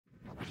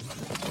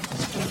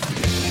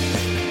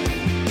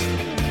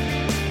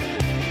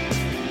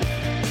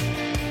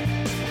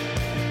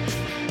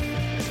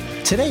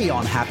Today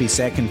on Happy,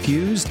 Sad,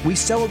 Confused, we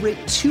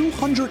celebrate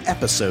 200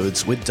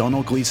 episodes with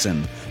Domhnall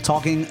Gleeson,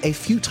 talking A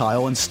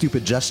Futile and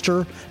Stupid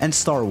Gesture and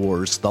Star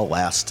Wars The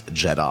Last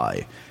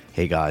Jedi.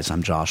 Hey guys,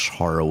 I'm Josh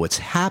Horowitz.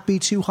 Happy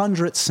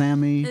 200,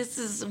 Sammy.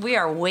 We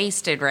are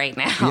wasted right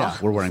now. Yeah,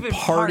 we're wearing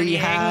party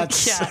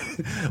hats.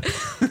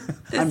 Yeah.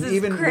 I'm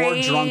even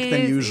more drunk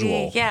than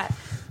usual. Yeah.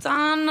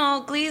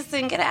 Domhnall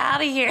Gleeson, get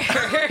out of here.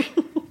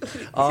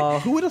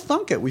 Who would have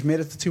thunk it? We've made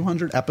it to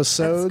 200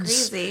 episodes.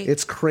 That's crazy.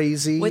 It's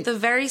crazy. With a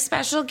very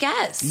special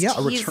guest. Yeah,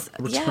 a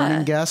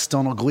returning guest,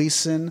 Domhnall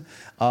Gleeson.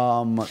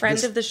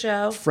 Friend of the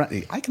show.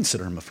 I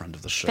consider him a friend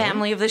of the show.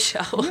 Family of the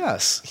show.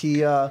 Yes.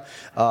 He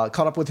caught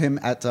up with him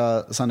at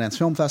Sundance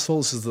Film Festival.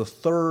 This is the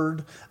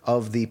third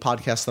of the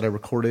podcasts that I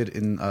recorded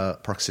in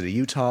Park City,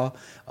 Utah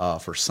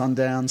for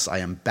Sundance. I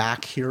am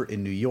back here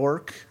in New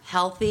York.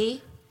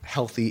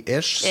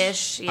 Healthy-ish.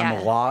 Yeah. I'm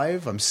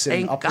alive. I'm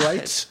sitting Thank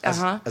upright,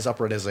 God. as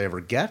upright as I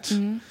ever get.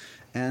 Mm-hmm.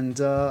 And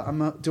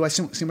do I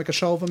seem like a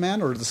shell of a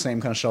man, or the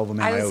same kind of shell of a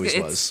man I always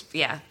was?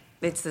 Yeah,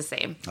 it's the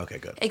same. Okay,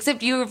 good.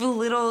 Except you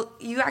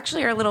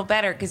actually are a little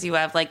better because you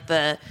have like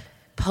the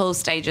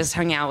post I just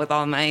hung out with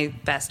all my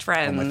best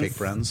friends. All my fake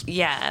friends?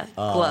 Yeah,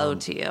 glow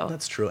to you.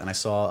 That's true. And I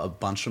saw a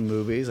bunch of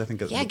movies. I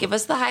think. Yeah, give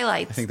us the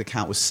highlights. I think the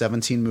count was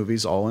 17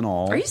 movies all in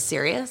all. Are you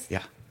serious?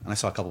 Yeah. And I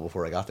saw a couple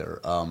before I got there.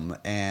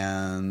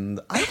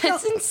 And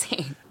that's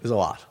insane. It was a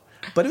lot.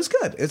 But it was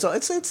good. It's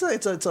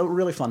a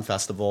really fun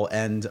festival,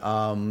 and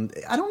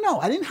I don't know.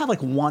 I didn't have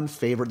like one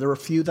favorite. There were a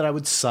few that I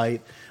would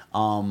cite.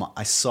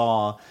 I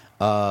saw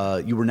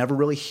You Were Never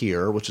Really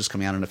Here, which is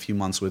coming out in a few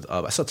months.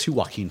 I saw two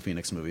Joaquin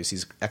Phoenix movies.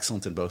 He's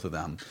excellent in both of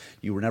them.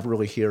 You Were Never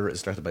Really Here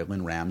is directed by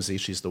Lynn Ramsey.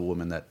 She's the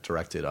woman that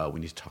directed We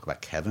Need to Talk About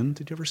Kevin.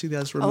 Did you ever see the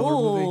Ezra Miller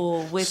movie?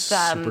 Oh, with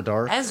Super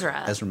dark.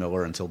 Ezra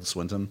Miller and Tilda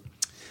Swinton.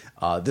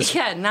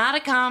 Not a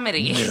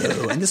comedy.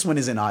 No, and this one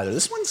isn't either.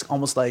 This one's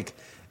almost like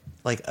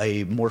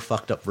a more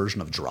fucked up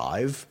version of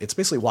Drive. It's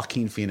basically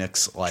Joaquin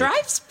Phoenix.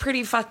 Drive's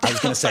pretty fucked up, I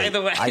was going to say, by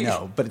the way. I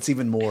know, but it's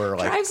even more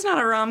like... Drive's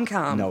not a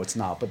rom-com. No, it's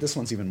not, but this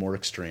one's even more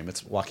extreme.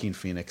 It's Joaquin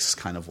Phoenix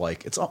kind of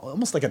like... It's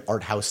almost like an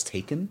art house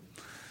Taken.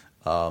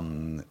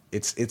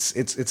 It's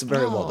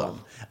very well done.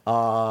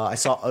 I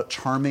saw a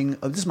Charming...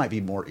 this might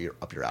be more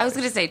up your alley. I was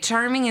going to say,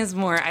 Charming is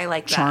more... I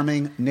like that.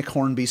 Charming, Nick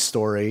Hornby's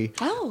story.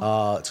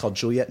 Oh. It's called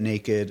Juliet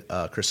Naked.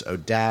 Chris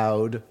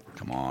O'Dowd.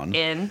 Come on.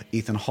 In.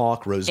 Ethan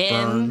Hawke. Rose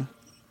Byrne.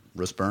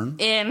 Rose Byrne?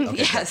 In. Okay,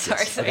 yeah,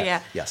 sorry. Okay.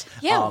 Yeah. Yes.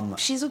 Yeah,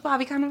 she's with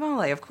Bobby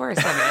Cannavale, of course.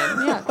 I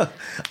mean,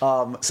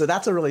 yeah. So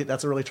that's a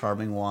really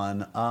charming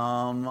one.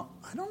 I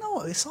don't know.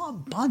 I saw a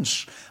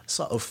bunch. I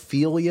saw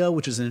Ophelia,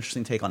 which is an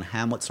interesting take on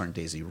Hamlet, starring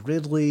Daisy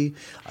Ridley.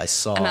 I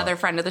saw another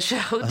friend of the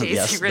show,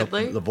 Daisy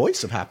Ridley, the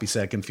voice of Happy,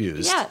 Sad,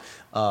 Confused. Yeah.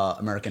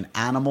 American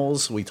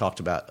Animals. We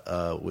talked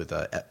about with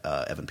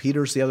Evan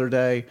Peters the other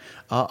day.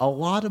 A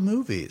lot of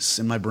movies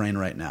in my brain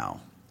right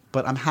now.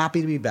 But I'm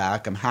happy to be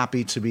back. I'm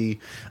happy to be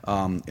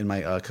in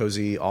my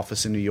cozy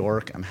office in New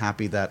York. I'm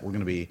happy that we're going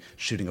to be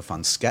shooting a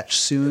fun sketch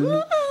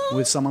soon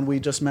with someone we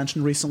just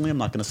mentioned recently. I'm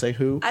not going to say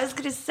who. I was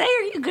going to say,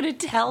 are you going to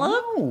tell him?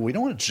 No, we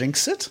don't want to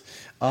jinx it.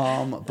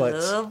 But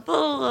oh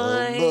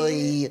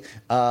boy.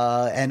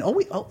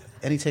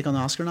 Any take on the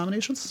Oscar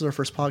nominations? This is our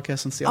first podcast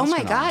since the Oscar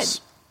noms. Oh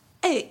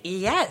my God.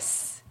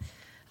 Yes.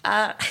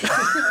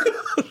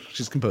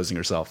 She's composing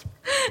herself.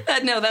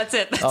 No, that's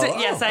it. That's it.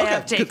 Yes, I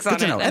have takes on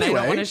it, and I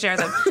don't want to share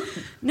them.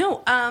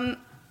 No.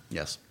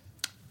 Yes.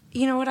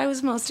 You know what I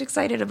was most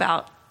excited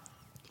about?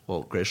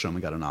 Well, Greatest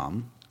Showman got a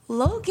nom.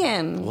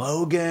 Logan.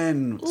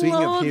 Speaking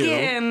of you.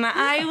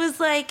 I was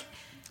like,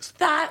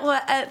 that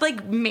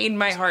was made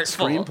my heart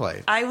full.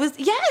 Screenplay.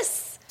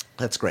 Yes.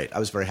 That's great. I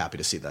was very happy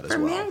to see that as well.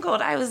 For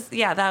Mangold, that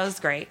was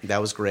great.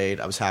 That was great.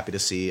 I was happy to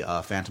see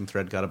Phantom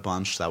Thread got a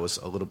bunch. That was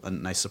a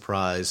nice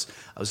surprise.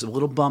 I was a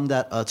little bummed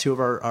that two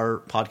of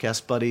our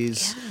podcast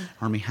buddies,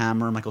 Armie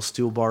Hammer and Michael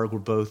Stuhlbarg, were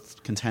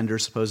both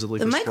contenders supposedly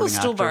for Michael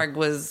supporting actor. Stuhlbarg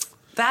was...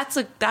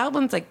 that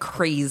one's like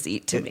crazy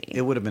to me.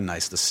 It would have been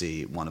nice to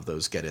see one of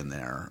those get in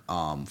there.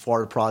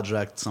 Florida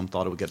Project, some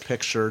thought it would get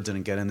pictured,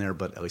 didn't get in there,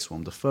 but at least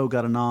Willem Dafoe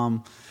got a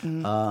nom.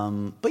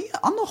 Mm-hmm. But yeah,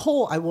 on the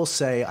whole, I will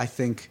say I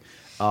think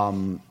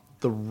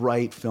the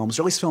right films,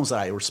 or at least films that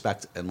I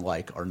respect and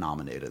like, are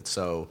nominated.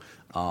 So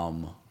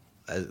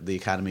the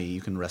Academy,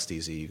 you can rest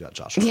easy. You got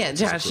Josh. Yeah,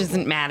 Josh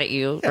isn't mad at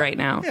you right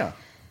now.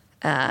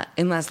 Yeah.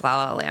 Unless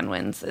La La Land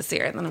wins this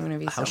year, then I'm going to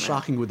be How so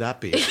shocking would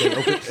that be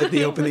if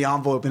they open the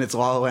envelope and it's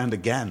La La Land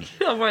again?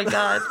 Oh, my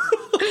God.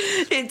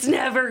 It's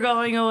never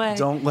going away.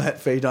 Don't let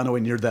Faye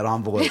Dunaway near that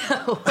envelope.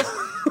 No.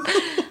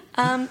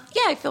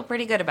 Yeah, I feel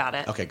pretty good about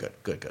it. Okay,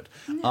 good.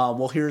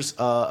 Well, here's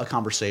a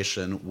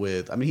conversation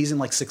with... I mean, he's in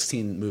like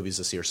 16 movies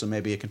this year, so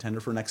maybe a contender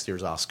for next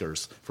year's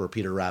Oscars for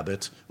Peter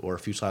Rabbit or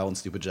Futile and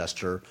Stupid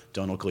Gesture,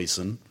 Domhnall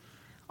Gleeson.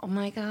 Oh,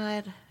 my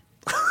God.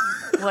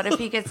 What if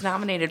he gets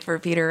nominated for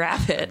Peter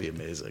Rabbit? That'd be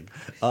amazing.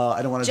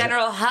 I don't want to.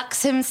 General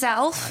Hux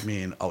himself. I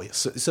mean, oh yeah.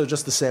 So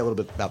just to say a little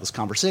bit about this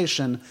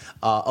conversation,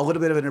 a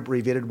little bit of an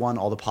abbreviated one.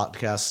 All the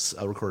podcasts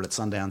recorded at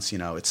Sundance.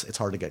 It's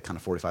hard to get kind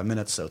of 45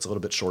 minutes, so it's a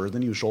little bit shorter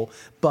than usual.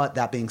 But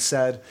that being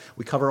said,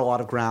 we cover a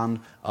lot of ground.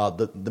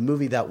 The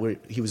movie that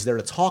he was there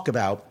to talk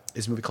about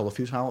is a movie called A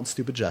Futile and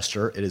Stupid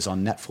Gesture. It is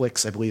on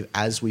Netflix, I believe,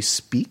 as we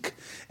speak.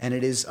 And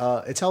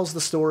it tells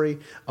the story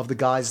of the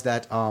guys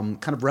that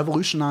kind of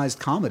revolutionized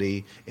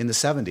comedy in the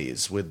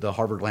 70s, with the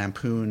Harvard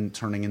Lampoon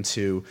turning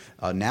into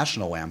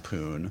National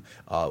Lampoon.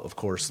 Of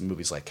course,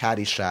 movies like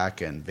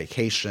Caddyshack and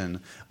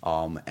Vacation.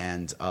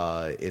 And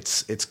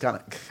it's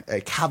got a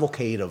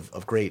cavalcade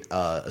of great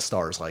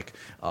stars like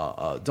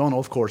Domhnall,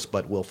 of course,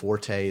 but Will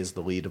Forte is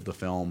the lead of the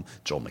film.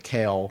 Joel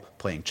McHale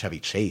playing Chevy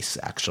Chase,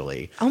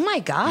 actually. Oh, my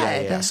God.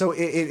 Yeah. So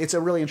it's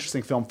a really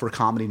interesting film for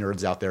comedy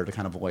nerds out there to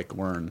kind of like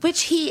learn.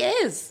 Which he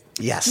is.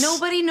 Yes.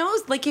 Nobody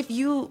knows. Like, if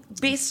you,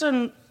 based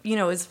on,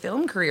 his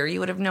film career, you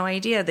would have no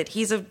idea that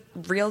he's a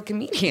real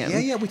comedian.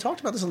 Yeah. We talked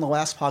about this on the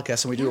last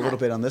podcast, and we do a little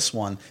bit on this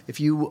one. If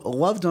you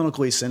love Domhnall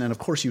Gleeson, and of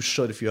course you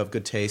should if you have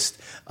good taste,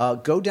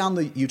 go down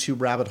the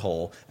YouTube rabbit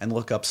hole and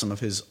look up some of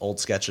his old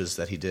sketches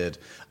that he did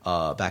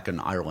back in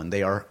Ireland.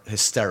 They are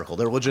hysterical.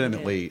 They're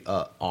legitimately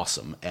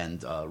awesome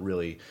and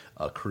really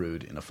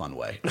crude in a fun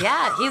way.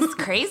 Yeah, he's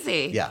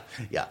crazy. Yeah.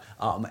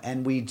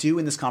 And we do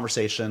in this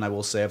conversation, I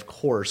will say, of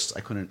course,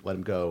 I couldn't let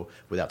him go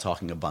without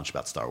talking a bunch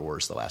about Star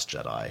Wars, The Last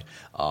Jedi,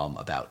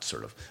 about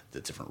sort of the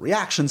different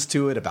reactions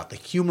to it, about the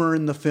humor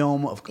in the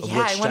film. I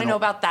want to know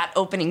about that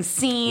opening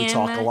scene. We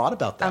talk a lot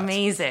about that.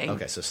 Amazing.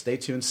 Okay, so stay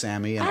tuned,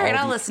 Sammy. And all right,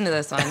 I'll listen to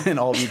this one. And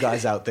all of you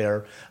guys out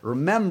there,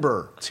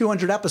 remember,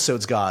 200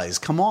 episodes, guys.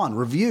 Come on,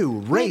 review,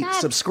 rate,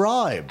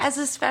 subscribe. As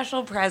a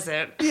special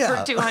present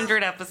for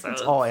 200 episodes.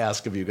 That's all I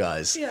ask of you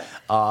guys.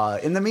 Yeah.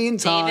 In the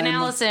meantime... Dave and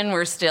Allison,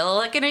 we're still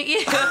looking at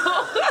you.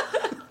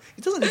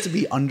 It doesn't need to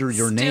be under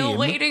your name. Still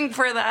waiting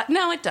for that.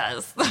 No, it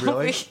does.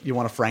 Really? You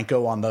want a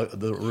Franco on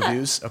the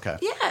reviews? Okay.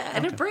 Yeah,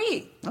 and a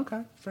Brie.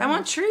 Okay. I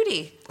want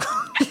Trudy.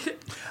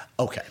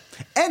 Okay.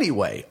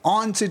 Anyway,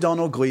 on to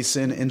Domhnall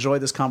Gleeson. Enjoy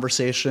this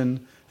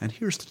conversation. And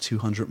here's to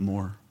 200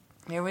 more.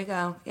 Here we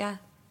go. Yeah.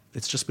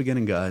 It's just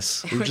beginning,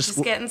 guys. We're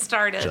just getting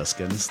started. Just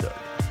getting started.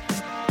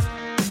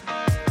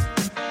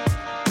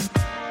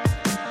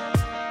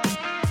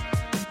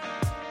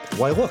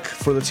 Why, look,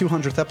 for the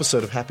 200th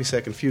episode of Happy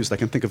Sad Confused, I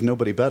can think of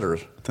nobody better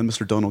than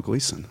Mr. Domhnall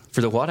Gleeson.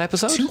 For the what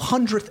episode?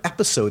 200th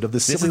episode of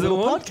this silly little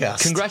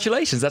podcast.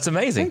 Congratulations. That's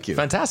amazing. Thank you.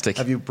 Fantastic.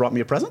 Have you brought me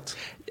a present?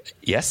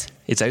 Yes.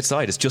 It's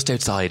outside. It's just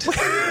outside.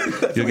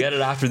 You'll get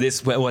it after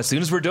this. Well, as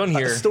soon as we're done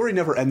here. The story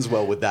never ends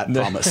well with that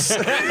promise.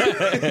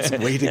 It's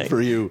waiting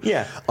for you.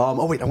 Yeah.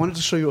 Oh, wait. I wanted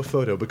to show you a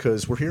photo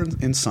because we're here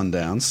in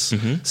Sundance.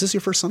 Mm-hmm. Is this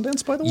your first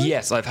Sundance, by the way?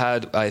 Yes.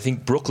 I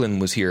think Brooklyn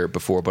was here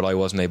before, but I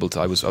wasn't able to.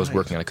 I was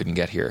working and I couldn't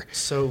get here.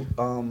 So,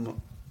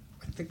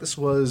 I think this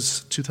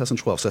was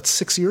 2012. So that's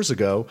 6 years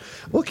ago.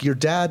 Look, your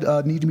dad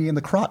needed me in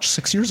the crotch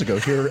 6 years ago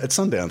here at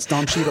Sundance.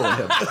 Don Cheadle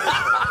and him.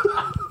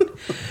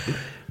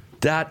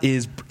 That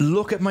is,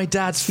 look at my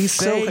dad's face.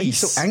 He's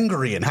so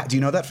angry. And do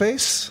you know that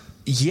face?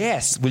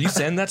 Yes. Will you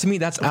send that to me?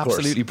 That's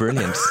absolutely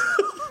brilliant.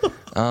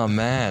 Oh,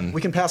 man.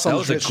 We can pass on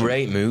that the was a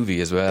great movie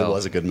as well. It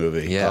was a good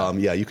movie. Yeah.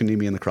 You can knee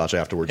me in the crotch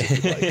afterwards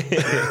if you'd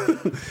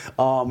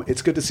like.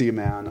 It's good to see you,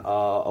 man.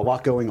 A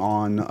lot going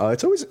on.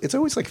 It's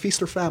always like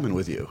feast or famine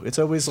with you. It's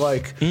always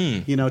like,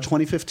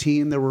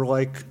 2015, there were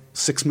like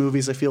 6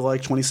 movies, I feel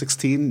like.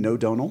 2016, no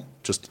Domhnall.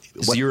 Just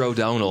zero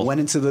Domhnall. Went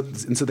into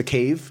the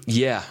cave.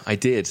 Yeah, I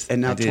did.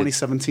 And now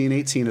 2017,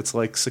 18, it's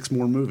like 6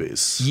 more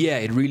movies. Yeah,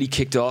 it really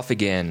kicked off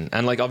again.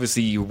 And like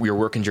obviously we were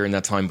working during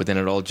that time, but then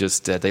it all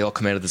just they all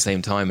come out at the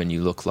same time, and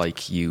you look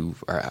like you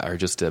are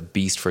just a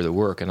beast for the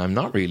work. And I'm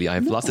not really. I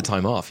have lots of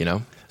time off,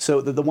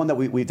 So the one that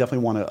we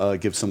definitely want to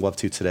give some love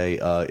to today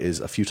is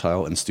A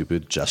Futile and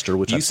Stupid Gesture.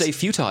 Which you say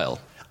futile.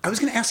 I was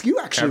going to ask you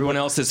actually. Everyone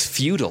else says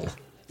futile.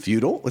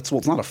 Feudal? It's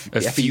not a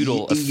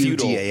feudal.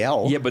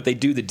 F-E-U-D-A-L. Yeah, but they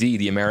do the D,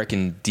 the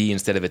American D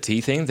instead of a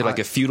T thing. They're like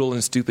a futile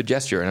and stupid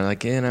gesture, and I'm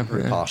like,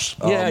 very posh.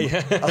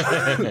 Yeah.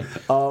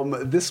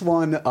 This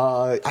one,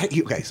 I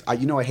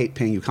hate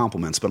paying you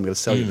compliments, but I'm going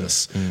to tell you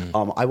this.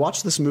 I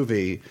watched this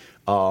movie,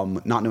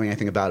 not knowing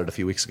anything about it, a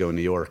few weeks ago in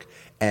New York.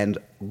 And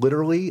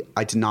literally,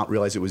 I did not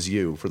realize it was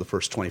you for the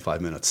first 25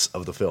 minutes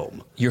of the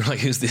film. You're like,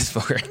 who's this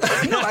fucker?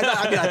 No,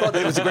 I thought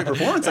it was a great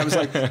performance. I was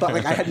like,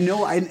 I had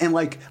no, and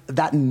like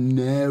that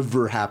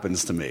never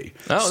happens to me.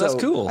 Oh, so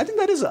that's cool. I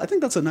think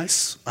that's a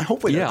nice. I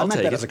hope I meant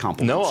that as a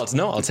compliment.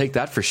 I'll take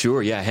that for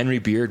sure. Yeah, Henry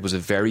Beard was a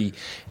very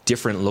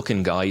different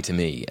looking guy to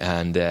me,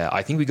 and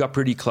I think we got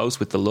pretty close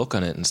with the look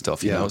on it and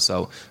stuff. You know,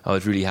 so I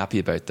was really happy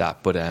about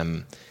that. But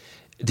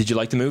did you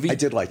like the movie? I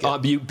did like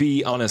it.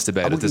 Be honest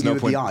about it. There's no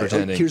point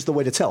pretending. Here's the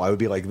way to tell. I would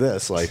be like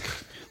this, like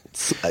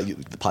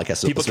the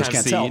podcast listeners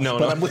can't tell.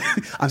 But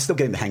I'm still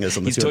getting the hang of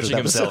this. He's touching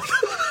himself.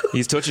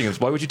 He's touching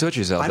himself. Why would you touch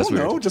yourself? I don't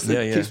know. Just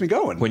it keeps me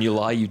going. When you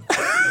lie, you.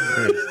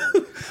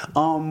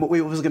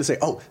 Wait, what was I going to say?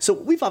 Oh, so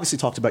we've obviously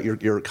talked about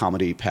your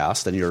comedy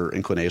past and your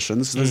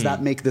inclinations. Does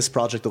that make this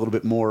project a little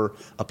bit more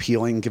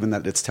appealing, given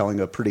that it's telling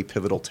a pretty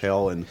pivotal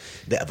tale in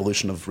the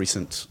evolution of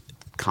recent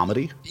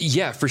comedy?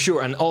 Yeah, for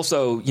sure. And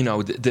also, you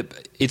know,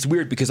 it's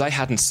weird because I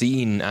hadn't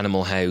seen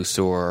Animal House,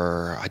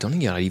 or I don't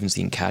think I'd even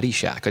seen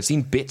Caddyshack. I'd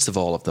seen bits of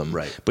all of them,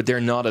 right, but they're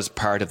not as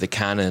part of the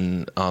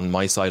canon on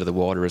my side of the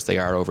water as they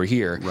are over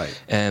here.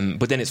 Right.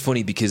 But then it's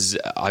funny because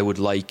I would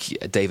like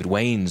David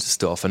Wayne's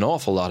stuff an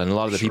awful lot, and a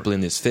lot of the people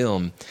in this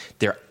film,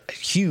 they're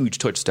huge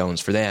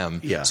touchstones for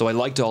them. Yeah. So I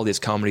liked all this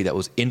comedy that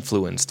was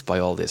influenced by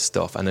all this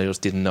stuff, and I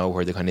just didn't know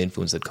where the kind of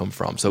influence had come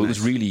from. So It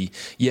was really,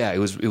 it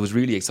was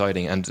really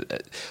exciting,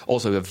 and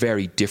also a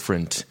very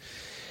different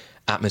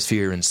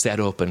atmosphere and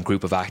setup and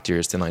group of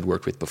actors than I'd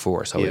worked with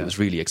before. So it was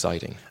really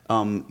exciting.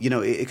 You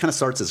know, it kind of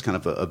starts as kind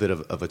of a bit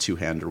of a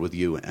two-hander with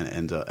you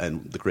and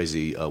the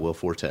crazy Will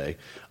Forte.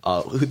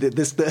 I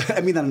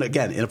mean that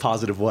again in a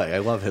positive way. I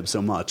love him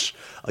so much.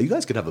 You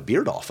guys could have a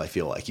beard off. I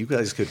feel like you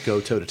guys could go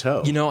toe to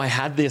toe. You know, I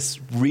had this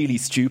really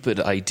stupid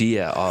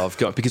idea of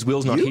going, because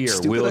Will's not here.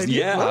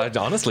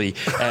 Honestly,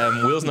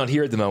 Will's not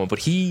here at the moment. But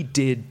he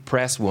did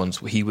press once.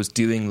 He was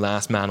doing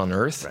Last Man on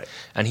Earth, right,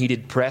 and he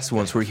did press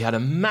once where he had a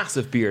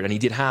massive beard, and he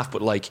did half,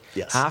 but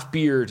half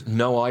beard,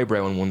 no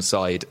eyebrow on one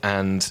side,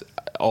 and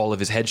all of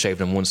his head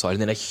shaved on one side,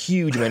 and then a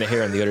huge amount of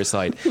hair on the other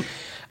side.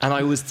 And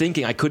I was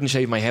thinking, I couldn't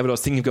shave my head, but I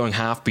was thinking of going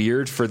half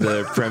beard for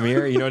the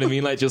premiere. You know what I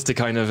mean? Like just to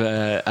kind of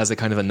as a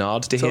kind of a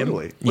nod to him.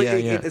 Totally.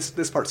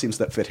 This part seems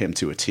to fit him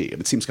to a T.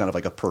 It seems kind of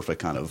like a perfect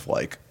kind of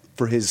like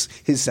for his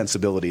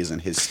sensibilities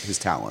and his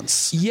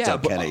talents. Yeah,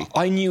 but Kenny.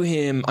 I knew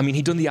him. I mean,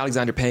 he'd done the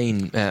Alexander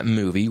Payne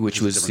movie,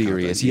 which was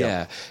serious,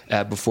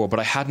 before. But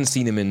I hadn't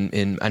seen him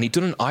in, and he'd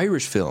done an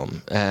Irish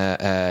film,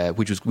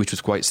 which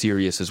was quite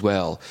serious as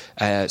well.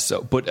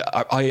 But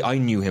I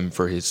knew him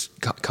for his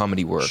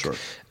comedy work, sure,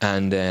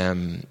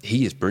 and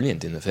he is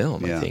brilliant in the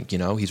film. Yeah. I think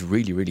he's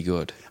really, really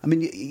good. I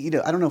mean,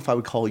 I don't know if I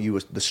would call you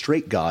the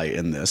straight guy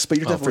in this, but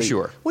you're definitely for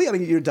sure. Well, I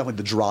mean, you're definitely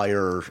the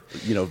drier,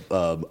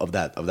 of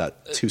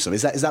that twosome.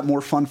 Is that more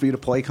fun for you to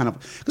play? Kind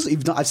of because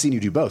I've seen you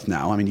do both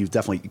now. I mean, you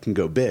can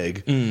go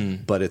big,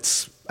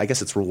 but I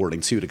guess it's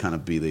rewarding too to kind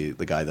of be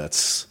the guy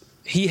that's.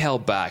 He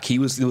held back. There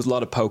was a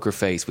lot of poker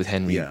face with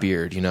Henry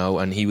Beard,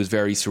 and he was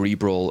very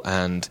cerebral,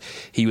 and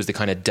he was the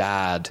kind of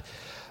dad.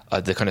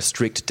 The kind of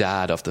strict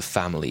dad of the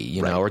family,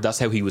 right, or that's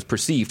how he was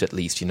perceived, at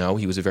least. He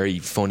was a very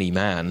funny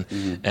man,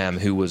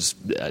 who was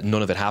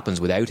none of it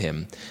happens without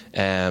him.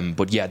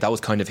 But yeah, that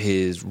was kind of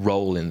his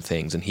role in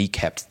things, and he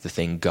kept the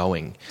thing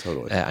going,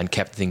 totally, and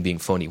kept the thing being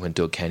funny when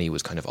Doug Kenny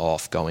was kind of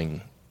off going,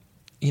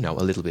 a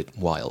little bit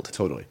wild.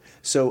 Totally.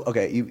 So,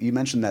 okay, you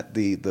mentioned that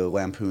the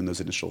Lampoon,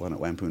 those initial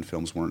Lampoon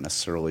films weren't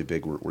necessarily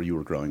big where you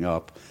were growing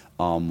up.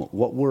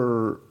 What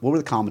were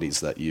the comedies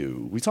that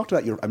we talked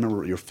about I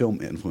remember your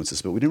film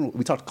influences, but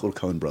we talked about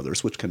Coen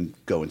Brothers, which can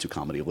go into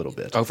comedy a little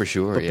bit. Oh, for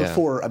sure. But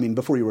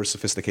before you were a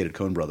sophisticated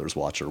Coen Brothers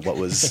watcher, what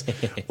was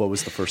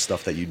the first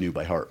stuff that you knew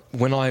by heart?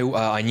 When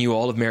I knew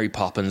all of Mary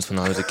Poppins when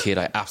I was a kid,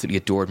 I absolutely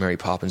adored Mary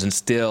Poppins, and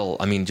still,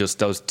 I mean, just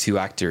those two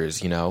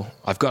actors.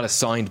 I've got a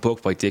signed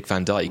book by Dick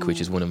Van Dyke,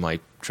 which is one of my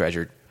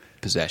treasured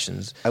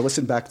possessions. I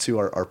listened back to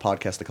our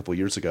podcast a couple of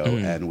years ago,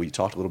 and we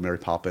talked a little Mary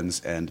Poppins,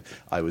 and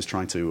I was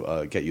trying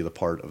to get you the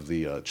part of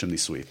the chimney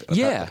sweep.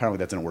 Apparently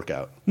that didn't work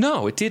out.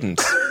 No, it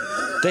didn't.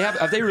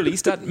 Have they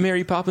released that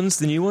Mary Poppins,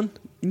 the new one?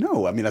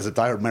 No, I mean, as a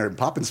diehard Mary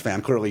Poppins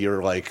fan, clearly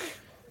you're like,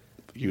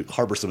 you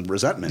harbor some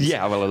resentment.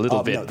 Yeah, well, a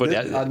little bit. But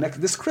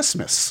this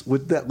Christmas,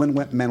 with that when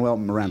Manuel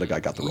Miranda guy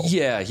got the role.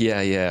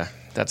 Yeah.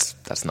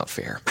 That's not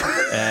fair.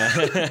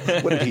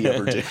 What did he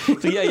ever do?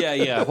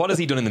 Yeah. What has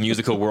he done in the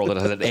musical world that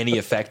has had any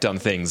effect on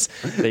things?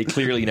 They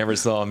clearly never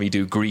saw me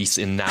do Grease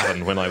in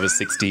Navan when I was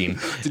 16.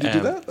 Did you do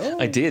that? Oh.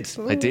 I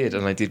did,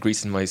 and I did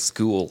Grease in my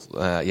school.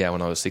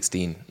 When I was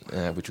 16,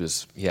 which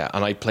was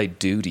and I played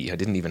Doody. I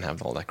didn't even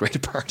have all that great a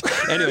part.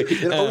 Anyway,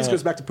 it always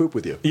goes back to poop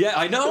with you. Yeah,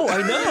 I know.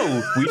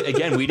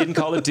 We didn't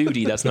call it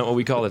Doody. That's not what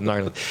we call it in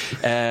Ireland.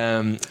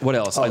 What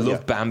else? I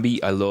loved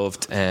Bambi. I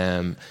loved.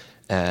 And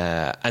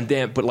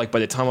then, but by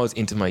the time I was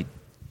into my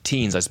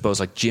teens, I suppose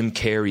Jim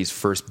Carrey's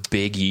first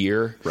big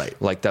year, right?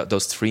 Like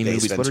those three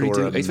movies. What did he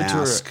do? Ace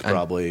Mask, Ventura,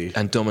 probably,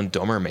 and Dumb and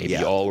Dumber, maybe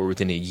all were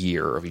within a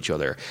year of each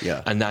other.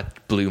 Yeah, and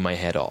that blew my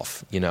head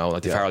off. The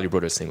Farrelly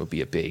Brothers thing would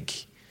be a big.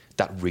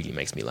 That really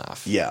makes me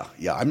laugh. Yeah.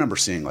 I remember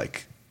seeing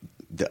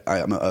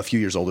I'm a few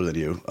years older than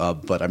you,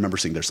 but I remember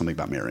seeing There's Something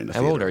About Mary in the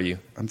theater. How old are you?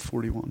 I'm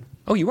 41.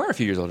 Oh, you are a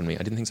few years older than me.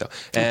 I didn't think so.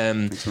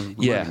 I'm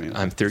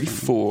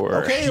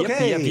 34.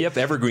 Okay. Yep,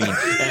 evergreen.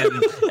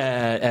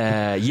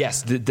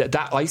 Yes,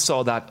 that I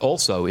saw that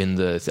also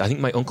in I think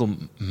my Uncle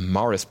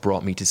Morris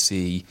brought me to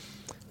see.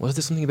 Was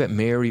there something about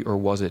Mary, or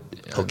was it?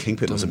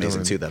 Kingpin was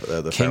amazing too.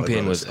 The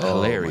Kingpin was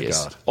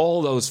hilarious. Oh my God.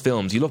 All those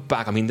films, you look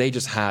back, I mean, they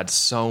just had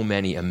so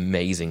many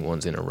amazing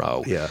ones in a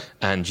row. Yeah.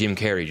 And Jim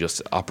Carrey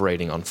just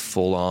operating on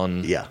full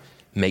on. Yeah.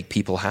 make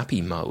people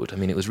happy mode. I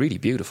mean, it was really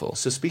beautiful.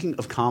 So speaking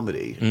of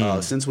comedy,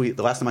 since the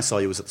last time I saw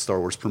you was at the Star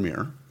Wars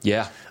premiere.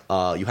 Yeah.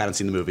 You hadn't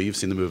seen the movie. You've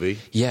seen the movie.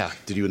 Yeah.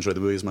 Did you enjoy the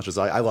movie as much as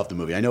I? I love the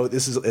movie. I know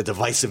this is a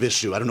divisive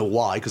issue. I don't know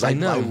why, because I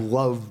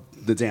love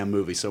the damn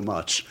movie so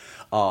much.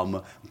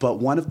 But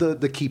one of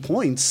the key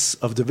points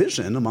of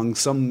division among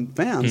some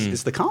fans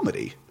is the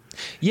comedy.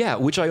 Yeah,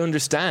 which I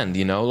understand,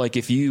 you know, like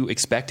if you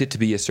expect it to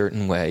be a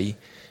certain way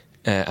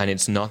and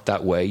it's not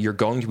that way, you're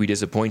going to be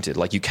disappointed.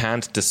 Like you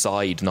can't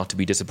decide not to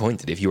be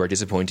disappointed. If you are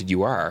disappointed,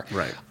 you are.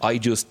 Right.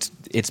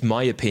 It's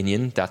my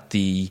opinion that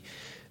the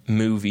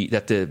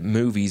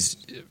movies,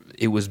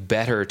 it was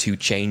better to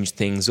change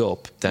things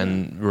up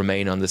than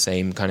remain on the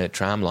same kind of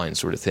tram line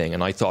sort of thing.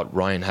 And I thought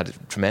Ryan had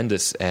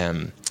tremendous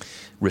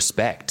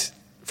respect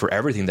for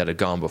everything that had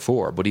gone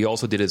before, but he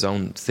also did his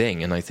own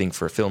thing, and I think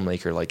for a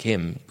filmmaker like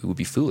him, it would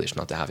be foolish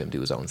not to have him do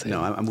his own thing.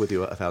 No, I'm with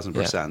you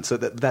 1,000%. Yeah. So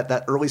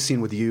that early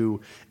scene with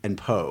you and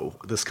Poe,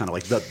 this kind of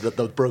like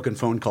the broken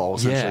phone call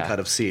essentially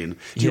kind of scene.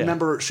 Do you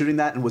remember shooting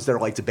that, and was there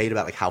like debate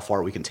about like how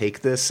far we can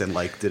take this, and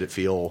like did it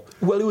feel?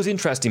 Well, it was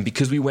interesting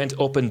because we went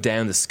up and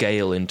down the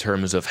scale in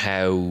terms of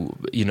how,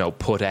 you know,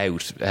 put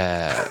out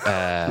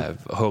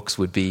Hooks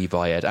would be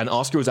by it, and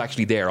Oscar was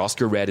actually there.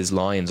 Oscar read his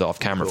lines off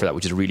camera for that,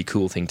 which is a really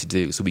cool thing to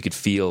do, so we could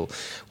feel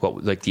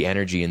what like the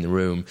energy in the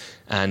room.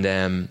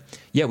 And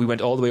we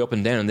went all the way up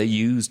and down, and they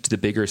used the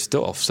bigger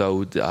stuff,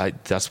 so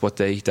that's what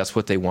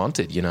they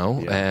wanted, you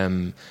know.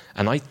 And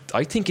I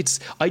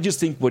just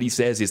think what he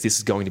says is this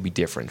is going to be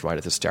different right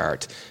at the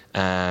start,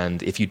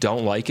 and if you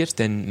don't like it,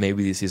 then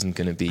maybe this isn't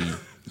going to be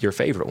your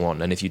favorite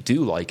one, and if you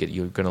do like it,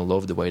 you're going to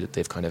love the way that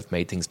they've kind of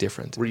made things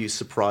different. Were you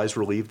surprised,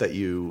 relieved that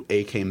you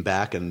A, came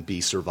back, and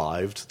B,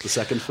 survived the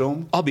second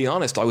film? I'll be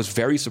honest, I was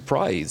very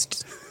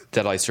surprised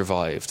that I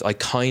survived. I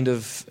kind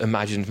of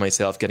imagined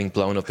myself getting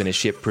blown up in a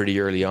ship pretty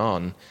early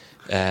on,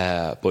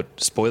 but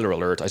spoiler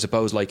alert, I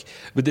suppose. Like,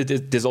 but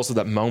there's also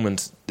that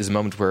moment. There's a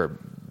moment where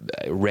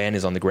Ren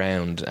is on the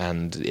ground,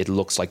 and it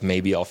looks like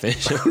maybe I'll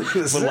finish it.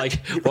 But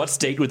like, what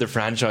state would the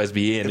franchise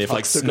be in if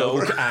like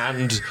Snoke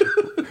and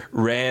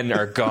Ren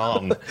are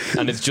gone,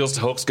 and it's just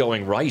Hooks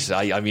going right?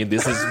 I mean,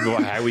 this is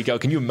how we go.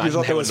 Can you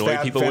imagine how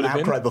annoyed people would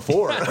have been?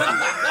 Before.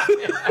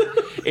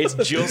 It's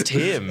just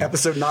him.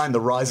 Episode 9, The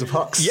Rise of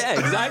Hux. Yeah,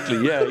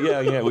 exactly.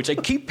 Yeah. Which I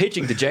keep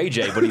pitching to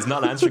JJ, but he's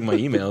not answering my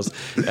emails.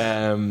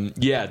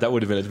 That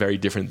would have been a very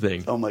different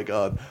thing. Oh my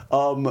god.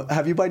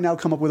 Have you by now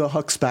come up with a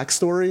Hux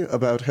backstory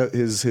about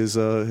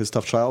his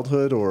tough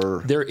childhood,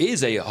 or? There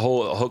is a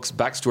whole Hux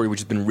backstory which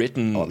has been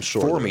written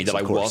for me that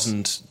I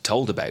wasn't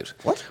told about.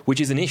 What?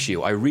 Which is an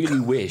issue. I really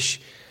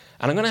wish.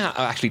 And I'm going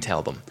to actually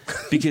tell them,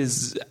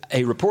 because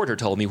a reporter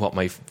told me what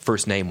my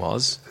first name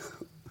was.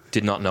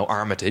 Did not know.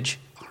 Armitage.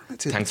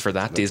 Thanks for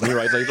that, Disney.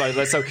 Right?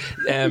 So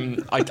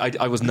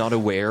I was not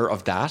aware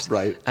of that.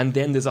 Right. And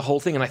then there's a whole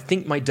thing, and I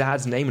think my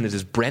dad's name in it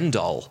is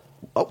Brendal.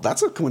 Oh,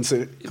 that's a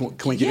coincidence.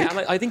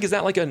 Yeah, I think, is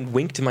that like a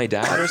wink to my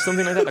dad or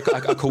something like that?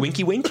 A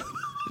coinky wink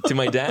to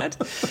my dad?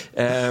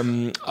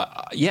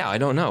 I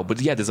don't know. But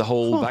yeah, there's a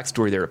whole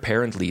backstory there,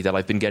 apparently, that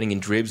I've been getting in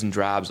dribs and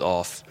drabs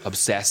off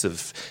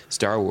obsessive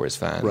Star Wars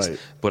fans. Right.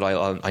 But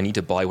I need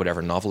to buy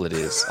whatever novel it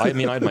is. I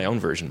mean, I had my own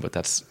version, but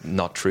that's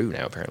not true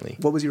now, apparently.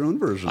 What was your own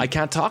version? I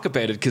can't talk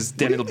about it because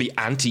then it'll be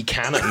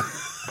anti-canon.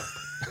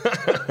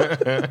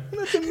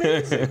 That's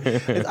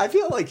amazing. I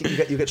feel like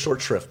you get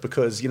short shrift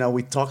because, you know,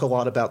 we talk a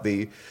lot about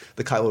the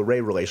Kylo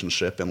Rey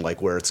relationship and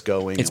like where it's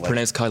going. It's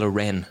pronounced Kylo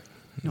Ren.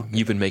 No.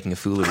 You've been making a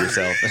fool of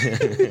yourself.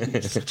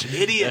 Such an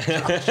idiot.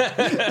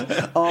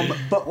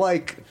 But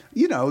like,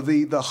 you know,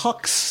 the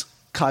Hux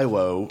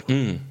Kylo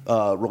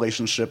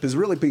relationship is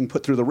really being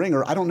put through the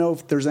ringer. I don't know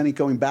if there's any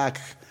going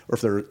back, or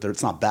if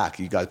it's not back.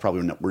 You guys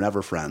probably were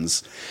never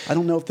friends. I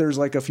don't know if there's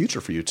like a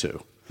future for you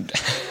two.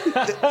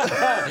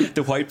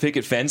 The white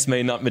picket fence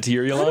may not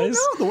materialize. I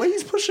don't know, the way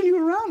he's pushing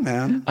you around,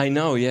 man. I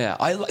know, yeah.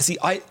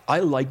 I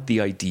like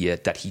the idea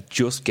that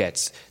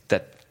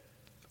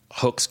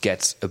Hooks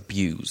gets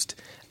abused,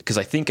 because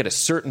I think at a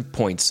certain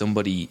point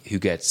somebody who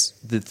gets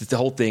the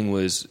whole thing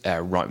was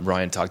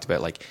Ryan talked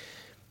about, like,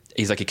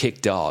 he's like a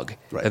kick dog.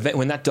 Right.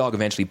 When that dog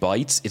eventually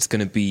bites, he's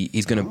going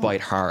to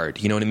bite hard.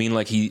 You know what I mean?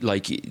 Like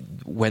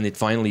when it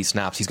finally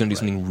snaps, he's going to do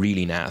something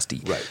really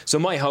nasty. Right. So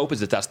my hope is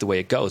that that's the way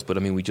it goes. But I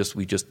mean, we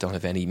just don't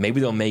have any. Maybe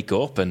they'll make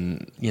up,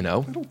 and you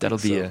know that'll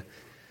be a.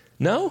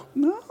 No,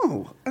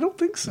 I don't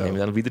think so. Maybe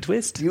that'll be the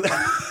twist.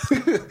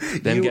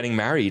 Them getting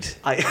married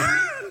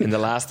in the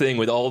last thing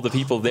with all the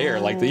people there.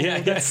 That would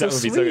be so.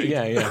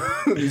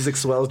 Music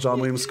swells, John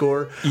Williams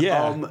score.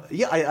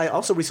 I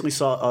also recently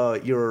saw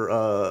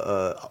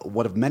your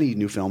one of many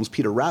new films,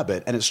 Peter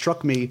Rabbit, and it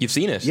struck me. You've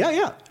seen it?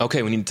 Yeah.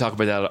 Okay, we need to talk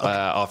about that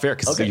off air,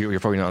 because you're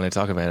probably not going to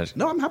talk about it.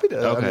 No, I'm happy to.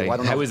 Okay, I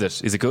mean, how is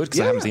it? Is it good?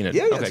 Because I haven't seen it.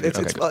 Yeah. Okay,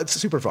 it's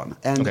super fun.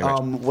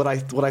 And what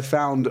I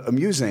found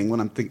amusing when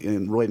I'm thinking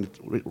in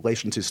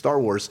relation to Star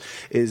Wars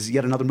is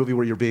yet another movie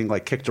where you're being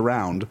like kicked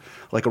around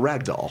like a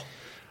rag doll.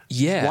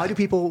 Yeah. Why do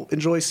people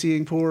enjoy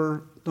seeing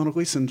poor Domhnall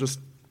Gleeson just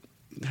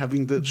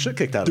having the shit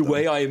kicked out of The them.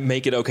 way I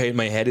make it okay in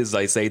my head is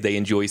I say they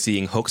enjoy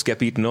seeing Hooks get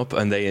beaten up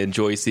and they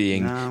enjoy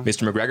seeing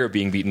Mr. McGregor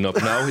being beaten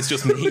up. No, it's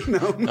just me.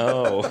 No.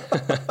 Oh,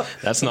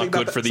 that's not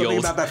good for the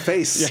old. Something about that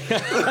face.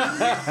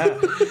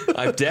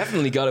 I've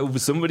definitely got it.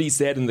 Somebody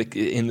said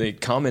in the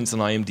comments on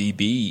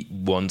IMDb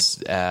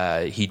once,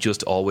 he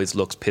just always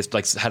looks pissed.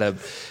 Like, had a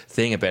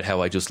thing about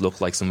how I just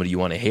look like somebody you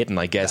want to hit, and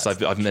I guess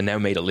I've now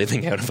made a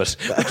living out of it,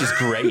 which is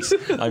great.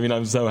 I mean,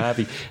 I'm so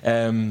happy.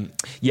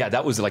 Yeah,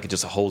 that was like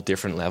just a whole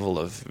different level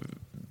of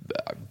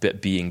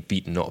being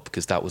beaten up,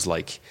 because that was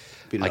like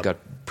I got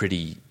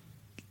pretty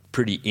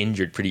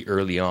injured pretty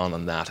early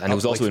on that, and it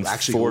was also in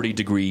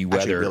 40-degree weather.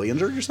 Actually really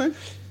injured, you're saying?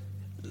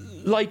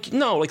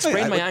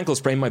 Sprained my ankle,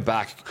 sprained my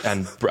back,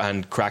 and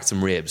cracked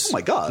some ribs. Oh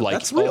my God, like,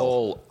 that's real.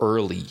 All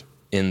early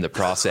in the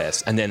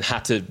process, and then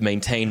had to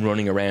maintain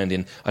running around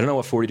in, I don't know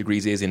what 40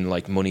 degrees is in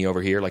like money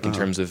over here, like in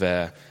terms of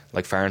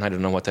like Fahrenheit, I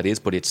don't know what that is,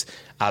 but it's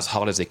as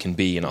hot as it can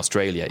be in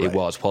Australia. Right. It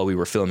was while we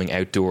were filming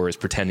outdoors,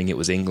 pretending it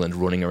was England,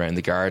 running around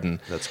the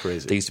garden. That's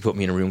crazy. They used to put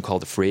me in a room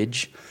called the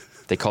fridge.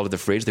 They called it the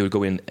fridge. They would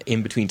go in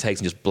between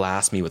takes and just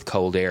blast me with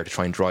cold air to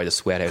try and dry the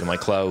sweat out of my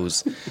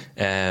clothes,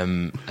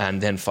 and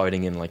then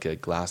fighting in like a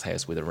glass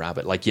house with a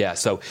rabbit. Like, yeah,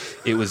 so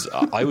it was.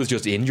 I was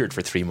just injured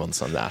for 3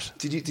 months on that.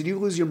 Did you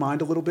lose your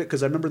mind a little bit?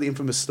 Because I remember the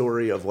infamous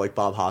story of like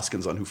Bob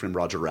Hoskins on Who Framed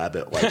Roger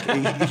Rabbit.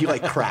 Like he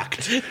like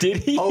cracked. Did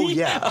he? Oh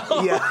yeah,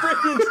 yeah.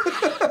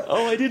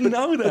 Oh, I didn't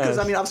know that. Because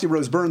I mean, obviously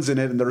Rose Byrne's in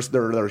it, and there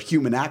are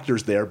human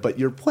actors there, but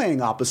you're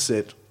playing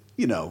opposite.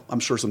 You know, I'm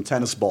sure some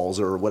tennis balls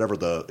or whatever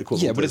the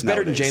equivalent is. Yeah, but it's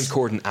better nowadays. than James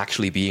Corden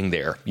actually being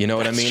there. You know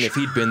what I mean? If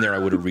he'd been there, I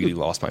would have really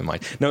lost my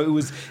mind. No, it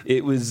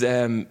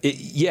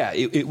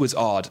was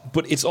odd,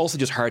 but it's also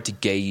just hard to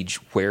gauge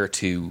where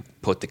to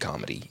put the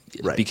comedy,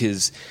 right?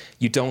 Because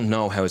you don't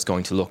know how it's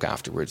going to look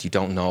afterwards. You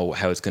don't know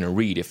how it's going to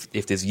read.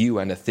 If there's you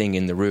and a thing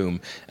in the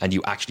room and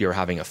you actually are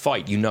having a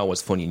fight, you know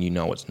what's funny and you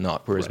know what's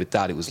not. Whereas with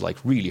that, it was like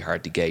really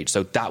hard to gauge.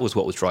 So that was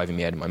what was driving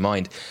me out of my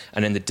mind.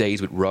 And then the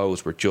days with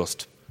Rose were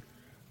just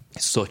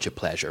such a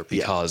pleasure,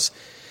 because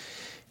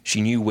she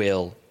knew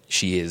Will.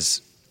 She is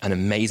an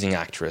amazing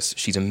actress.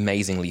 She's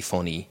amazingly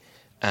funny,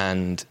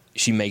 and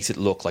she makes it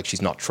look like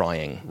she's not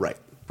trying. Right.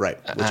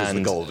 Which is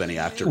the goal of any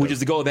actor. Which is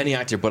the goal of any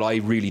actor, but I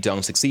really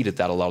don't succeed at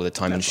that a lot of the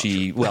time. That's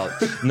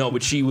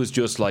but she was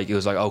just like, it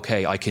was like,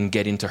 okay, I can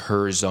get into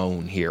her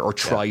zone here, or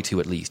try to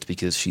at least,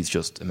 because she's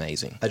just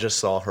amazing. I just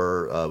saw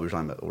her, we're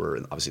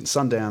obviously in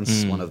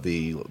Sundance, one of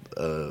the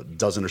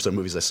dozen or so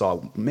movies I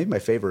saw. Maybe my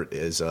favorite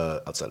is,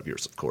 outside of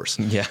yours, of course.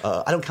 Yeah.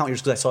 I don't count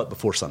yours because I saw it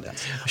before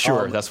Sundance.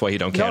 Sure, that's why you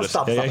don't count it.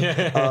 Stop.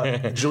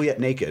 Juliet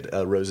Naked,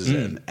 Rose is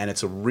in, and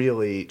it's a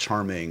really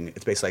charming,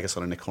 it's based, I guess,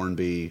 on a Nick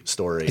Hornby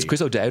story. Is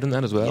Chris O'Dowd in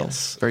that as well?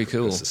 Yes. Very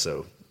cool. This is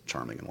so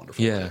charming and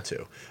wonderful. Yeah.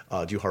 Too.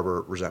 Do you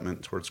harbor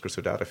resentment towards Chris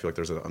O'Dowd? I feel like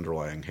there's an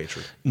underlying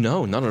hatred.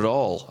 No, none at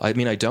all. I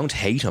mean, I don't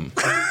hate him.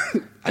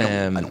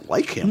 I don't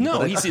like him. No,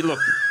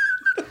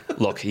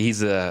 look,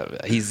 he's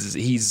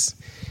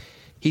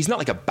not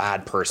like a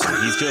bad person.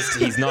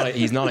 He's not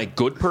a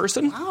good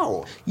person.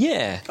 Wow.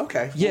 Yeah.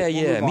 Okay.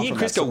 Yeah. Me and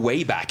Chris go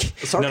way back.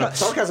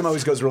 Sarcasm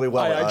always goes really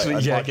well.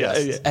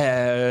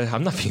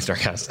 I'm not being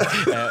sarcastic.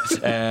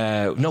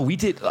 No, we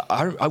did.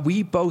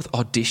 We both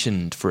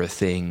auditioned for a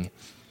thing,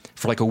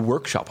 for like a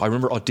workshop. I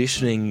remember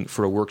auditioning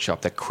for a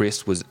workshop that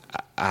Chris was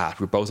at.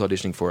 We were both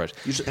auditioning for it.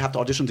 You have to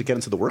audition to get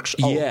into the workshop.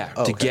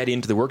 To get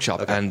into the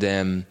workshop,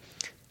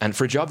 and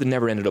for a job that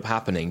never ended up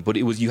happening, but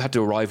it was, you had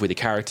to arrive with a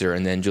character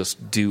and then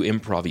just do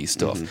improv-y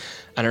stuff. Mm-hmm.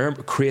 And I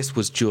remember Chris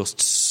was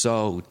just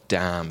so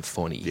damn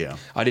funny. Yeah.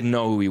 I didn't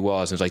know who he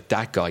was. And I was like,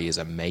 that guy is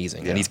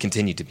amazing. Yeah. And he's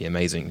continued to be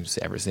amazing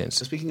ever since.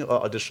 So speaking of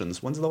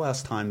auditions, when's the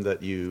last time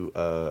that you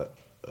had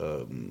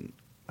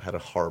a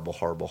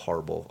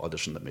horrible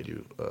audition that made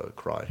you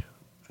cry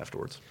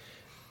afterwards?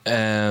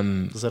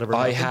 Does that ever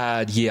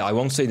happen? I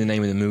won't say the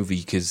name of the movie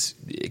because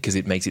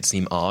it makes it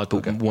seem odd,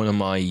 but one of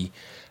my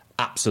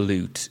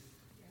absolute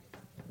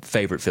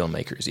favorite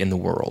filmmakers in the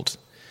world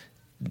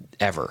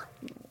ever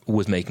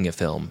was making a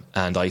film,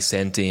 and I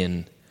sent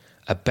in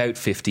about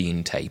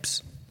 15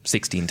 tapes,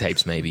 16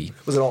 tapes maybe.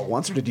 Was it all at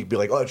once, or did you be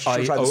like, oh, try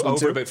this one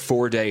too? Over about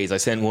 4 days, I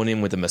sent one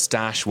in with a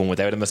moustache, one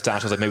without a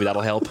moustache. I was like, maybe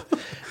that'll help.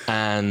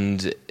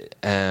 And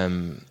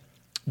they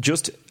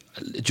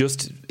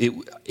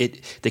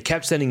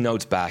kept sending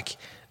notes back,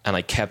 and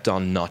I kept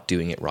on not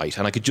doing it right.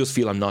 And I could just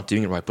feel I'm not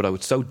doing it right, but I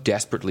would so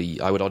desperately,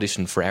 I would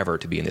audition forever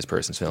to be in this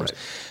person's films. Right.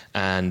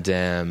 And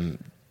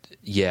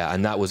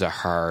and that was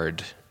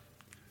hard.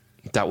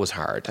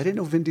 I didn't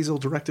know Vin Diesel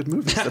directed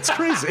movies. That's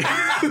crazy.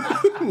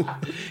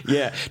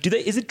 Yeah.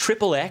 Is it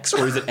XXX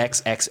or is it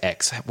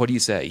XXX? What do you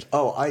say?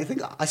 Oh, I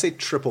think I say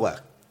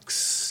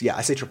XXX. Yeah,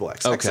 I say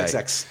XXX. Okay.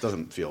 XXX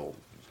doesn't feel...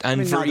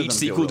 And for each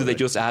sequel, do they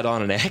just add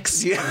on an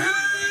X? Yeah.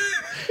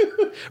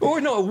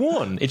 Or no, a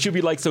 1. It should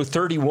be like, so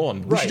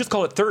 31. We should just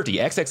call it 30.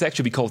 XXX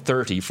should be called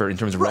 30 in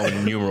terms of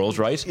Roman numerals,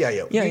 right? Yeah.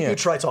 You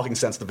try talking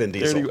sense to Vin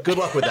Diesel. Good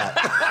luck with that.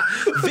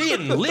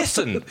 Vin,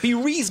 listen. Be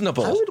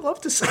reasonable. I would love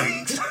to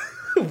say...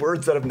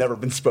 words that have never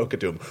been spoken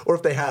to him, or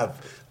if they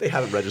have, they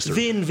haven't registered.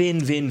 Vin.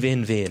 Vin's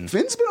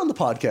been on the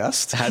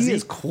podcast. Has he?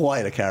 Is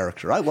quite a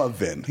character. I love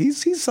Vin.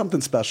 He's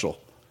something special.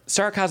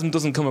 Sarcasm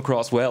doesn't come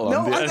across well.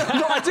 No,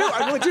 I do.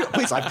 I really do.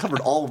 Please, I've covered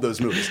all of those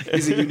movies.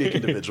 He's a unique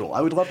individual.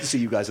 I would love to see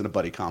you guys in a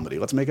buddy comedy.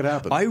 Let's make it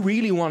happen. I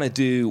really want to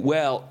do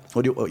well.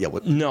 What do you,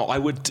 what? No, I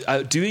would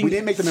doing. We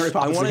didn't make the Mary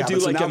Poppins. I want to do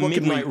like a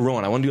midnight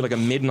run. I want to do like a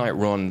midnight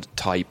run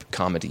type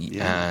comedy,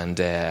 and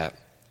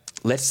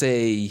let's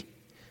say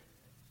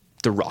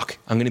The Rock.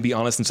 I'm going to be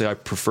honest and say I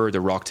prefer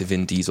The Rock to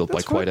Vin Diesel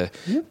by quite a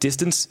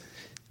distance.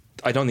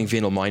 I don't think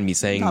Vin will mind me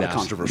saying Not that. A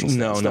controversial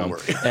stance, don't worry.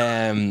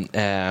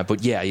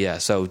 But yeah.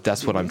 So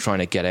that's what I'm trying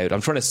to get out.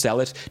 I'm trying to sell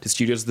it to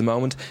studios at the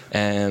moment. Do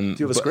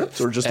you have a script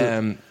or just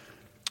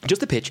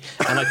just a pitch?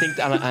 And I think,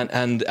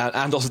 and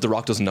also The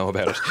Rock doesn't know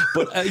about it.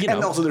 But you know,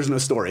 and also there's no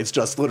story. It's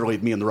just literally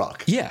me and The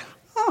Rock. Yeah.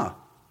 Huh.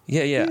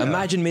 Yeah.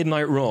 Imagine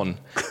Midnight Run,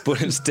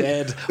 but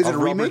instead of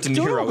Robert De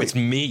Niro, it's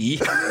me.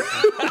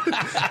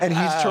 And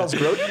he's Charles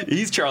Grodin?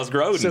 He's Charles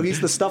Grodin. So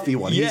he's the stuffy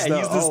one. Yeah,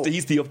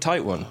 he's the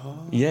uptight one.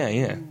 Oh.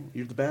 Yeah.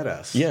 You're the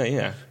badass.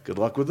 Yeah. Good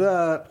luck with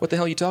that. What the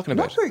hell are you talking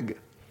about? Nothing.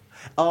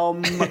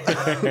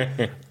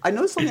 I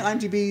noticed something on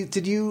IMDb.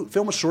 Did you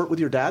film a short with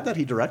your dad that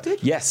he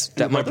directed? Yes,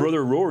 that my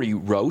brother Rory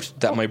wrote,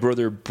 that my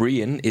brother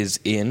Brian is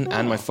in,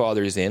 and my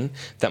father is in,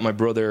 that my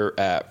brother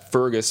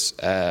Fergus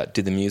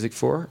did the music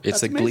for.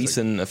 It's a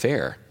Gleeson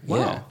affair.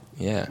 Wow.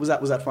 Yeah. Was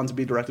that fun to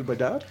be directed by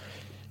Dad?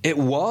 It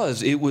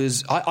was.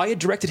 I had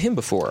directed him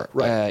before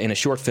in a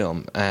short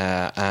film,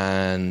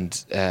 and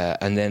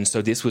then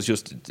so this was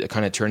just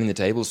kind of turning the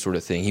tables sort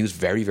of thing. He was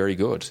very, very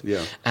good.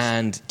 Yeah.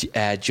 And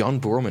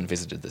John Boorman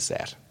visited the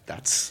set.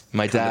 That's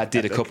my dad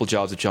did a couple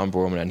jobs with John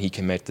Boorman, and he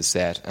came out to the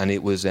set, and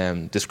it was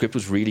the script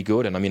was really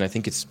good, and I mean I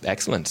think it's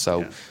excellent.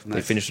 So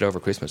they finished it over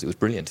Christmas. It was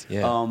brilliant.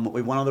 Yeah.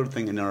 One other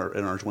thing in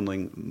our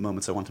dwindling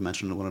moments, I want to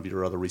mention one of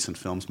your other recent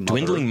films. Mother.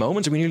 Dwindling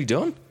moments? Are we nearly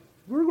done?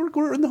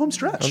 We're in the home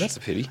stretch. Oh, that's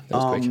a pity. That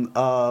was quick.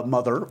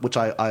 Mother, which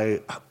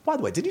I by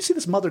the way, did you see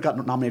this? Mother got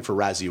nominated for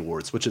Razzie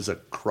Awards, which is a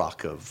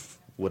crock of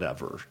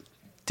whatever.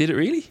 Did it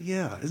really?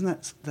 Yeah,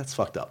 isn't that's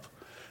fucked up?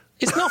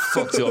 It's not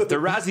fucked up. The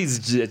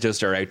Razzies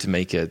just are out to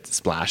make a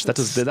splash.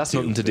 That's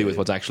nothing to do with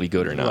what's actually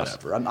good or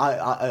not. Whatever.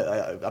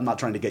 I'm not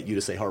trying to get you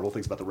to say horrible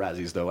things about the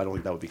Razzies, though. I don't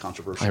think that would be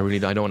controversial. I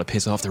don't want to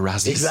piss off the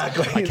Razzies.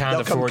 Exactly. I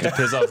can't afford to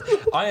piss off.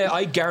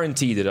 I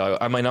guarantee that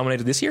am I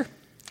nominated this year?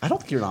 I don't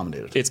think you're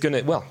nominated. It's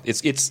gonna. Well,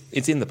 it's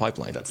in the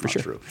pipeline. That's for not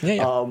sure. True.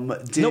 Yeah.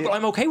 No, but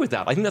I'm okay with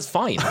that. I think that's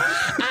fine.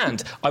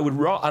 And I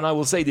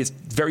will say this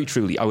very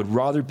truly. I would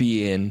rather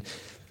be in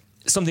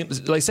something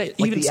like say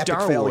like even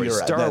Star Wars.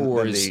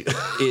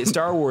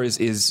 Star Wars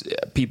is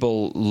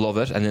people love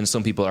it, and then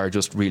some people are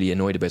just really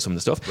annoyed about some of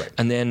the stuff. Right.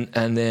 And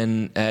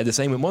then the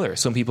same with Mother.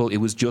 Some people it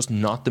was just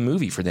not the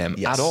movie for them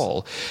at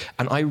all,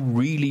 and I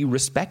really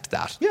respect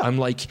that. Yeah. I'm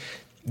like,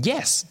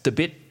 yes, the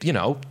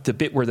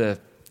bit where the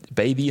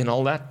baby and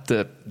all that.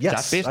 That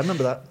bit. I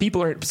remember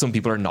that. Some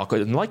people are not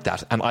good and like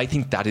that, and I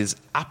think that is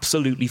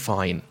absolutely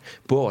fine.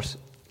 But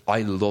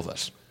I love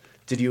it.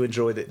 Did you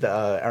enjoy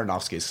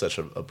Aronofsky is such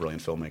a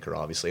brilliant filmmaker,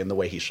 obviously, and the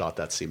way he shot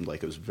that seemed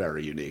like it was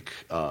very unique.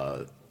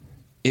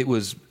 It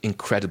was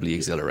incredibly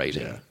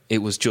exhilarating. Yeah. It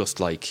was just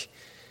like,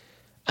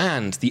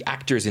 and the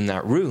actors in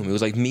that room. It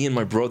was like me and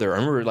my brother. I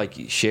remember like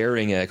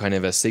sharing a kind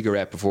of a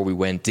cigarette before we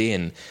went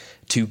in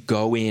to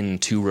go in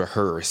to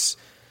rehearse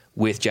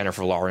with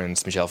Jennifer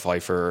Lawrence, Michelle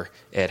Pfeiffer,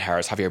 Ed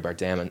Harris, Javier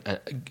Bardem,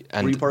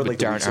 and were you part of like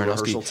Darren the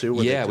rehearsal too?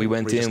 Yeah, we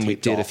went in. We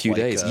did a few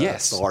days.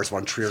 Yes, the Lars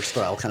von Trier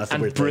style kind of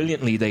thing. And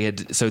brilliantly,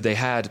 they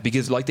had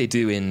because like they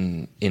do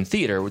in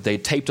theater, they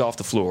taped off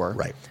the floor,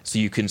 right? So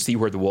you can see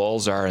where the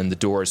walls are and the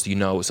doors.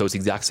 So it's the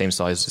exact same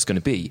size as it's going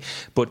to be.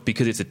 But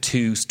because it's a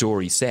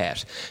 2-story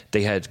set,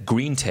 they had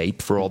green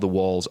tape for all the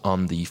walls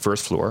on the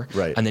first floor,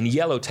 right? And then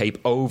yellow tape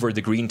over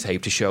the green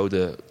tape to show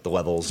the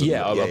levels.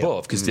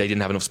 Above because they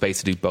didn't have enough space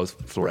to do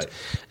both floors. Right.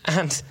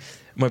 And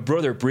my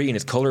brother Brian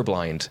is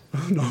colorblind.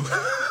 Oh, no.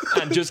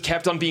 And just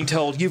kept on being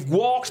told, "You've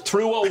walked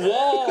through a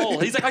wall."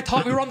 He's like, "I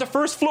thought we were on the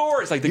first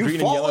floor." It's like the You've green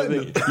fallen. and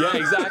yellow thing. Yeah,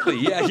 exactly.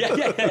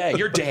 Yeah.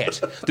 You're dead.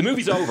 The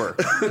movie's over.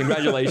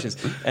 Congratulations.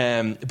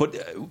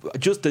 But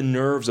just the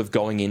nerves of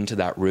going into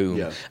that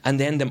room and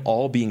then them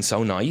all being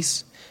so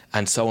nice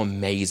and so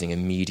amazing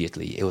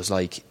immediately. It was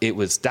like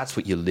that's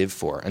what you live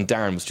for. And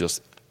Darren was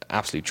just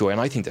absolute joy, and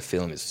I think the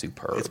film is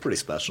superb. It's pretty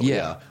special.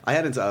 Yeah. I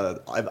hadn't.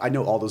 I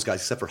know all those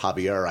guys except for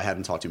Javier. I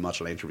hadn't talked to much,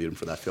 and I interviewed him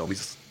for that film.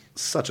 He's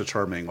such a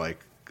charming,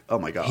 oh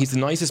my god. He's the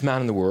nicest man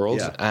in the world,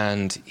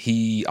 and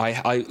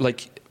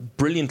I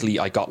brilliantly.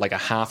 I got like a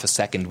half a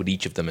second with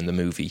each of them in the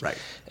movie, right?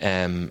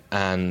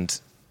 And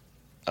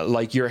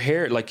like your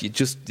hair,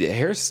 the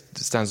hair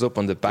stands up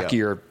on the back of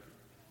your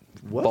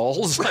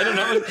balls. I don't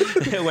know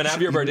when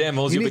Javier Bardem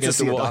holds you up against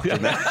the wall.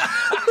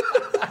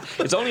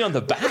 It's only on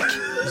the back.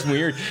 It's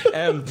weird.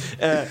 The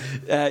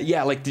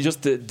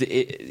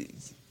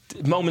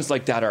moments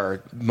like that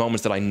are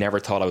moments that I never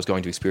thought I was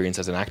going to experience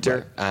as an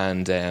actor,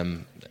 and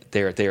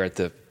they're at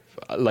the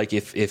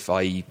if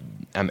I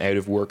am out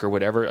of work or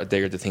whatever,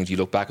 they're the things you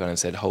look back on and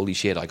said, "Holy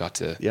shit, I got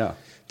to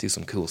do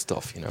some cool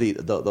stuff, you know.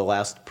 The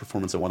last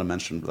performance I want to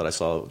mention that I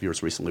saw of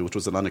yours recently, which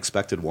was an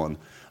unexpected one,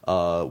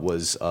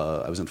 was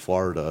I was in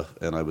Florida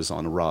and I was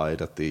on a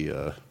ride at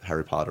the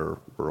Harry Potter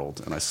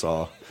world, and I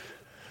saw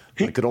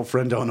my good old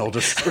friend Domhnall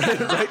just right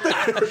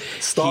there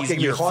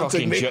stalking me,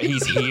 haunting me.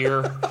 He's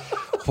here.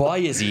 Why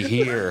is he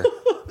here?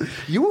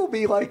 You will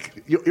be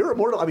like, you're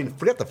immortal. I mean,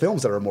 forget the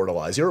films that are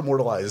immortalized. You're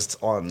immortalized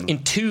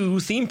in 2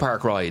 theme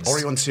park rides. Are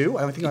you on 2?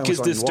 I think because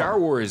the Star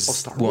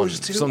Wars one,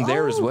 some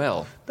there as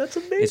well. That's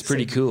amazing. It's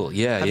pretty cool.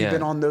 Yeah, Have you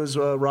been on those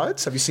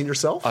rides? Have you seen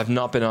yourself? I've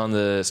not been on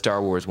the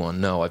Star Wars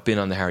one. No, I've been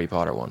on the Harry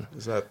Potter one.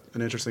 Is that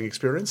an interesting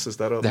experience? Is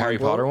that the Harry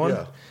Potter one?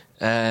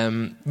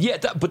 Yeah.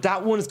 But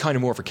that one is kind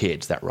of more for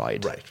kids. That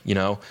ride, right? You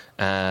know,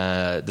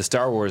 the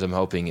Star Wars I'm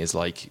hoping is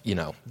like, you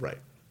know, right.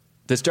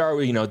 The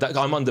Star, you know,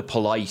 I'm on the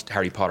polite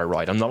Harry Potter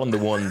ride. I'm not on the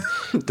one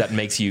that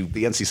makes you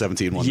the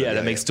NC-17 one. Yeah,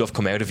 that makes stuff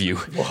come out of you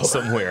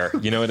somewhere.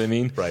 You know what I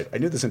mean? Right. I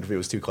knew this interview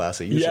was too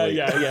classy. Usually.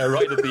 Yeah.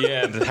 Right at the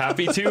end.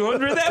 Happy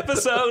 200th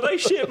episode. I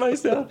shit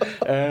myself.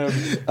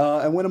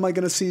 And when am I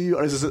going to see you?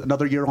 Or is this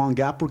another year-long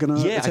gap we're going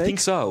to? Yeah, I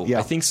think so. Yeah.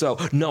 I think so.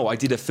 No, I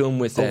did a film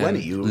with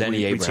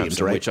Lenny Abrams,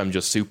 right? Which I'm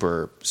just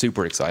super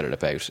excited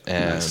about.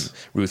 Nice.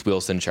 Ruth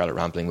Wilson, Charlotte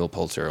Rampling, Will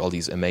Poulter, all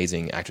these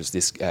amazing actors.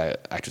 This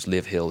actress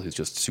Liv Hill, who's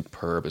just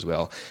superb as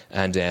well.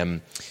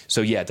 And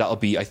so yeah, that'll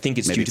be. I think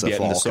it's maybe due to be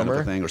out in the summer, kind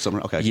of thing, or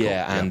summer. Okay,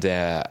 yeah, cool.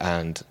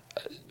 And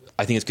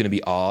I think it's going to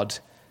be odd,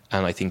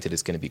 and I think that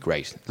it's going to be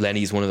great.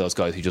 Lenny's one of those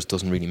guys who just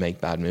doesn't really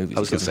make bad movies.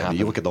 I was going to say,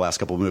 you look at the last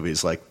couple of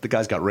movies, like the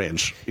guy's got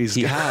range.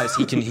 He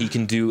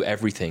can do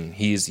everything.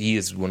 He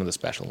is one of the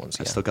special ones.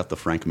 I still got the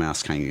Frank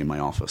mask hanging in my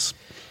office.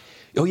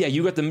 Oh yeah,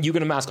 you got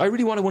a mask. I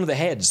really wanted one of the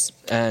heads,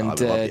 and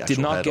did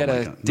not get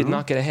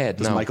a head.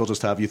 Does Michael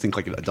just have, you think,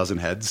 like a dozen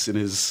heads in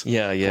his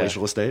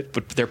palatial estate?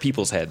 But they're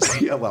people's heads.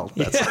 Yeah, well,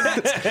 that's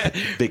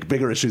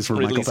bigger issues for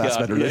Ridley Michael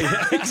Fassbender.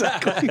 Yeah.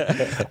 Exactly.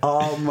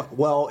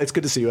 Well, it's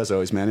good to see you as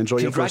always, man. Enjoy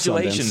your first Sundance.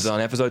 Congratulations on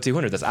episode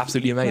 200. That's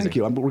absolutely amazing. Thank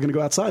you. We're going to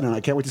go outside, and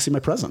I can't wait to see my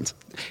present.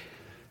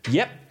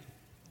 Yep.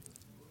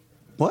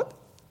 What?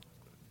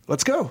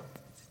 Let's go.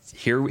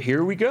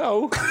 Here we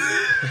go.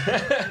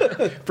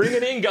 Bring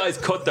it in, guys.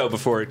 Cut, though,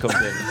 before it comes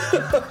in.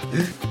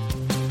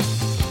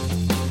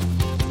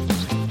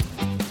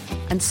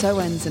 And so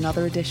ends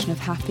another edition of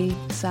Happy,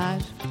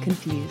 Sad,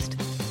 Confused.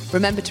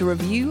 Remember to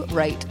review,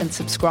 rate, and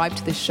subscribe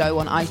to this show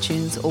on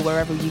iTunes or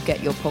wherever you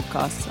get your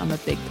podcasts. I'm a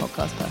big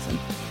podcast person.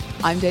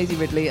 I'm Daisy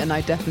Ridley, and I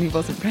definitely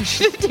wasn't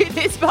pressured to do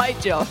this by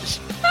Josh.